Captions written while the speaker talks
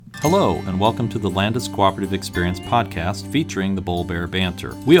Hello, and welcome to the Landis Cooperative Experience podcast featuring the Bull Bear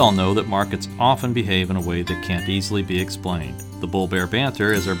Banter. We all know that markets often behave in a way that can't easily be explained. The Bull Bear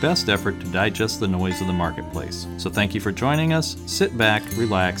Banter is our best effort to digest the noise of the marketplace. So thank you for joining us. Sit back,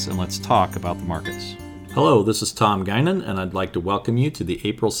 relax, and let's talk about the markets. Hello, this is Tom Guinan, and I'd like to welcome you to the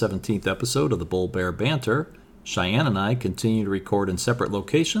April 17th episode of the Bull Bear Banter. Cheyenne and I continue to record in separate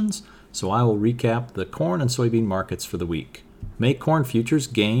locations, so I will recap the corn and soybean markets for the week. May corn futures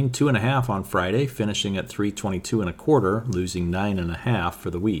gained 2.5 on Friday, finishing at $322.25, losing 9.5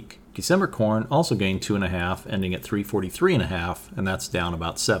 for the week. December corn also gained 2.5, ending at $343.5, and that's down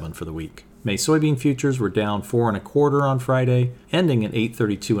about 7 for the week. May soybean futures were down 4.25 on Friday, ending at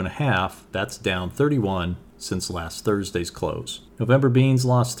 $832.5. That's down 31 since last Thursday's close. November beans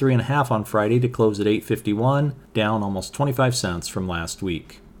lost 3.5 on Friday to close at $851, down almost 25 cents from last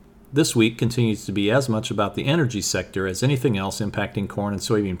week. This week continues to be as much about the energy sector as anything else impacting corn and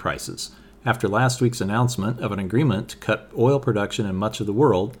soybean prices. After last week's announcement of an agreement to cut oil production in much of the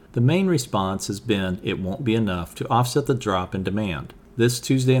world, the main response has been it won't be enough to offset the drop in demand. This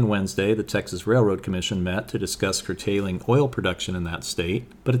Tuesday and Wednesday, the Texas Railroad Commission met to discuss curtailing oil production in that state,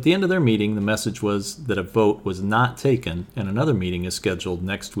 but at the end of their meeting, the message was that a vote was not taken, and another meeting is scheduled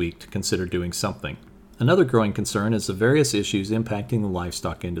next week to consider doing something. Another growing concern is the various issues impacting the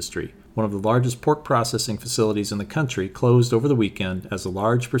livestock industry. One of the largest pork processing facilities in the country closed over the weekend as a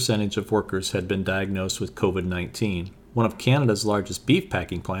large percentage of workers had been diagnosed with COVID-19. One of Canada's largest beef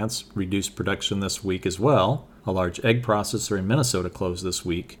packing plants reduced production this week as well. A large egg processor in Minnesota closed this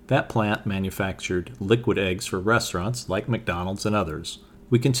week. That plant manufactured liquid eggs for restaurants like McDonald's and others.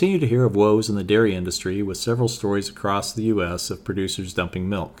 We continue to hear of woes in the dairy industry with several stories across the U.S. of producers dumping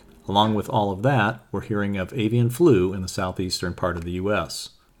milk. Along with all of that, we're hearing of avian flu in the southeastern part of the U.S.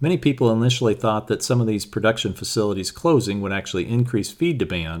 Many people initially thought that some of these production facilities closing would actually increase feed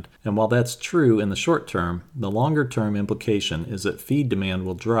demand, and while that's true in the short term, the longer-term implication is that feed demand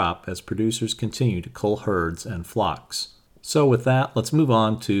will drop as producers continue to cull herds and flocks. So with that, let's move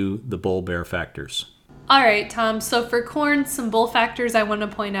on to the bull-bear factors. All right, Tom, so for corn, some bull factors I want to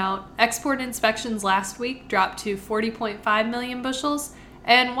point out. Export inspections last week dropped to 40.5 million bushels,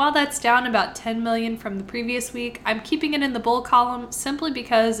 and while that's down about 10 million from the previous week, I'm keeping it in the bull column simply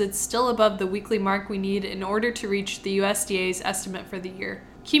because it's still above the weekly mark we need in order to reach the USDA's estimate for the year.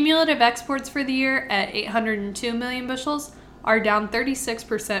 Cumulative exports for the year at 802 million bushels are down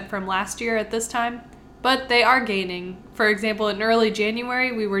 36% from last year at this time, but they are gaining. For example, in early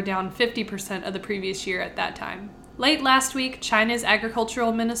January, we were down 50% of the previous year at that time. Late last week, China's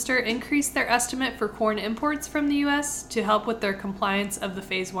agricultural minister increased their estimate for corn imports from the U.S. to help with their compliance of the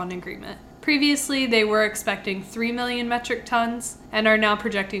Phase 1 agreement. Previously, they were expecting 3 million metric tons and are now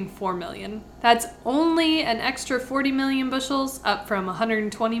projecting 4 million. That's only an extra 40 million bushels, up from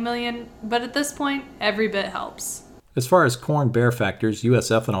 120 million, but at this point, every bit helps. As far as corn bear factors, U.S.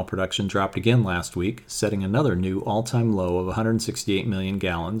 ethanol production dropped again last week, setting another new all-time low of 168 million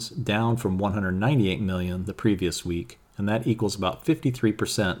gallons, down from 198 million the previous week, and that equals about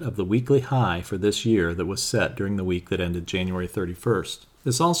 53% of the weekly high for this year that was set during the week that ended January 31st.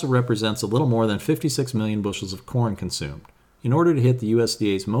 This also represents a little more than 56 million bushels of corn consumed. In order to hit the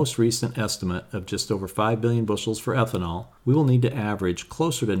USDA's most recent estimate of just over 5 billion bushels for ethanol, we will need to average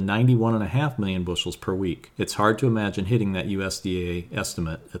closer to 91.5 million bushels per week. It's hard to imagine hitting that USDA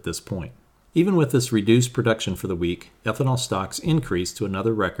estimate at this point. Even with this reduced production for the week, ethanol stocks increased to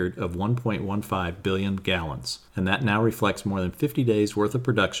another record of 1.15 billion gallons, and that now reflects more than 50 days' worth of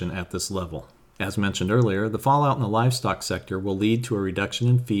production at this level. As mentioned earlier, the fallout in the livestock sector will lead to a reduction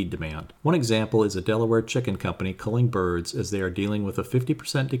in feed demand. One example is a Delaware chicken company culling birds as they are dealing with a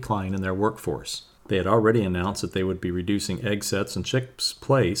 50% decline in their workforce. They had already announced that they would be reducing egg sets and chicks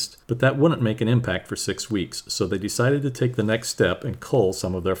placed, but that wouldn't make an impact for 6 weeks, so they decided to take the next step and cull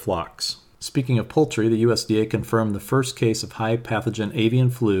some of their flocks. Speaking of poultry, the USDA confirmed the first case of high pathogen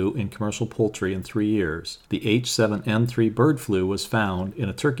avian flu in commercial poultry in 3 years. The H7N3 bird flu was found in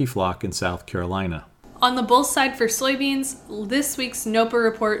a turkey flock in South Carolina. On the bull side for soybeans, this week's NOPA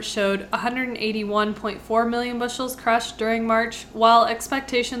report showed 181.4 million bushels crushed during March, while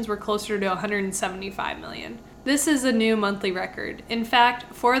expectations were closer to 175 million. This is a new monthly record. In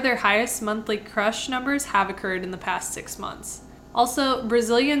fact, 4 of their highest monthly crush numbers have occurred in the past 6 months. Also,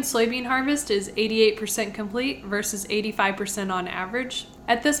 Brazilian soybean harvest is 88% complete versus 85% on average.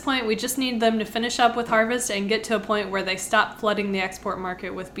 At this point, we just need them to finish up with harvest and get to a point where they stop flooding the export market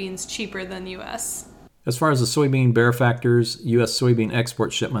with beans cheaper than the U.S. As far as the soybean bear factors, U.S. soybean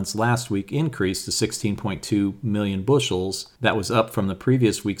export shipments last week increased to 16.2 million bushels. That was up from the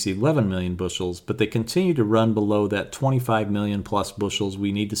previous week's 11 million bushels, but they continue to run below that 25 million plus bushels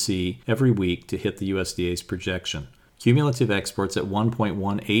we need to see every week to hit the USDA's projection. Cumulative exports at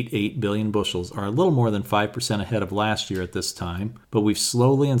 1.188 billion bushels are a little more than 5% ahead of last year at this time, but we've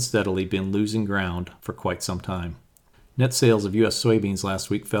slowly and steadily been losing ground for quite some time. Net sales of U.S. soybeans last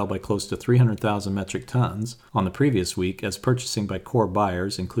week fell by close to 300,000 metric tons on the previous week as purchasing by core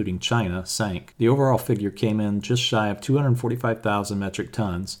buyers, including China, sank. The overall figure came in just shy of 245,000 metric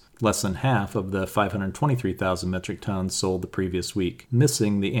tons, less than half of the 523,000 metric tons sold the previous week,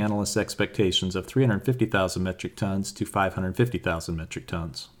 missing the analysts' expectations of 350,000 metric tons to 550,000 metric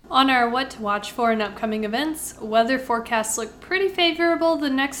tons. On our what to watch for in upcoming events, weather forecasts look pretty favorable the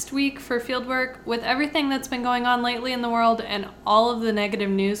next week for fieldwork. With everything that's been going on lately in the world and all of the negative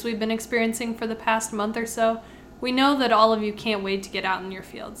news we've been experiencing for the past month or so, we know that all of you can't wait to get out in your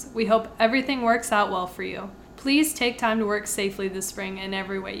fields. We hope everything works out well for you. Please take time to work safely this spring in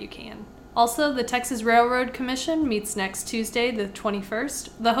every way you can. Also, the Texas Railroad Commission meets next Tuesday, the 21st.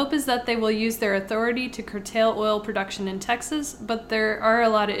 The hope is that they will use their authority to curtail oil production in Texas, but there are a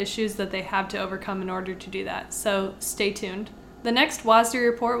lot of issues that they have to overcome in order to do that, so stay tuned. The next WASDE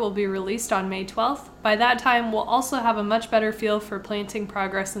report will be released on May 12th. By that time, we'll also have a much better feel for planting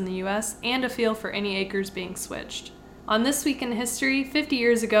progress in the U.S. and a feel for any acres being switched. On This Week in History, 50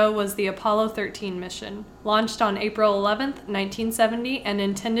 years ago was the Apollo 13 mission. Launched on April 11, 1970, and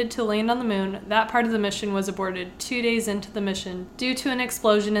intended to land on the moon, that part of the mission was aborted 2 days into the mission due to an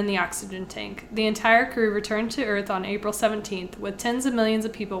explosion in the oxygen tank. The entire crew returned to Earth on April 17th, with tens of millions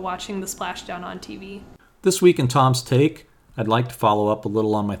of people watching the splashdown on TV. This week in Tom's Take, I'd like to follow up a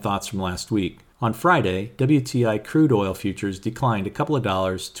little on my thoughts from last week. On Friday, WTI crude oil futures declined a couple of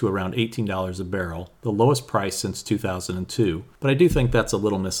dollars to around $18 a barrel, the lowest price since 2002, but I do think that's a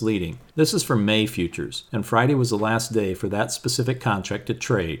little misleading. This is for May futures, and Friday was the last day for that specific contract to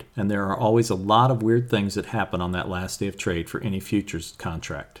trade, and there are always a lot of weird things that happen on that last day of trade for any futures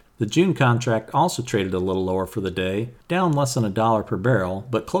contract. The June contract also traded a little lower for the day, down less than $1 per barrel,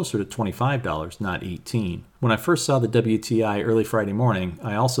 but closer to $25, not $18. When I first saw the WTI early Friday morning,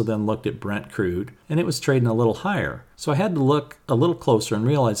 I also then looked at Brent crude, and it was trading a little higher. So I had to look a little closer and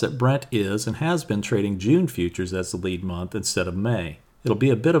realize that Brent is and has been trading June futures as the lead month instead of May. It'll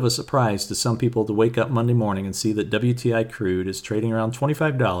be a bit of a surprise to some people to wake up Monday morning and see that WTI crude is trading around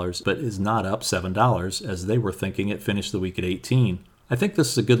 $25, but is not up $7 as they were thinking it finished the week at $18. I think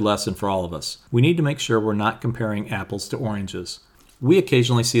this is a good lesson for all of us. We need to make sure we're not comparing apples to oranges. We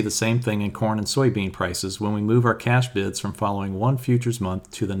occasionally see the same thing in corn and soybean prices when we move our cash bids from following one futures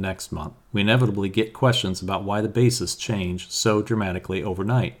month to the next month. We inevitably get questions about why the basis changed so dramatically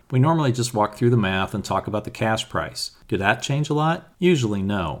overnight. We normally just walk through the math and talk about the cash price. Did that change a lot? Usually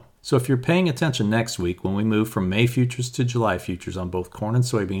no. So if you're paying attention next week when we move from May futures to July futures on both corn and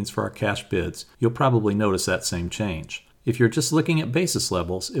soybeans for our cash bids, you'll probably notice that same change. If you're just looking at basis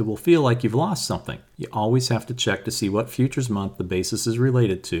levels, it will feel like you've lost something. You always have to check to see what futures month the basis is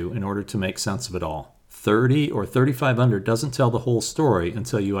related to in order to make sense of it all. 30 or 35 under doesn't tell the whole story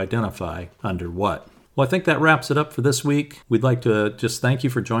until you identify under what. Well, I think that wraps it up for this week. We'd like to just thank you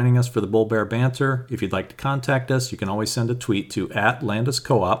for joining us for the Bull Bear Banter. If you'd like to contact us, you can always send a tweet to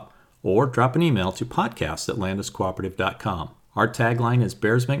 @LandisCoop or drop an email to podcast@landiscooperative.com. Our tagline is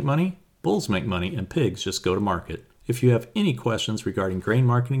Bears make money, Bulls make money, and pigs just go to market. If you have any questions regarding grain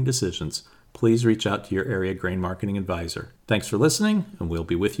marketing decisions, please reach out to your area grain marketing advisor. Thanks for listening, and we'll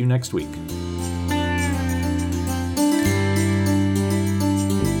be with you next week.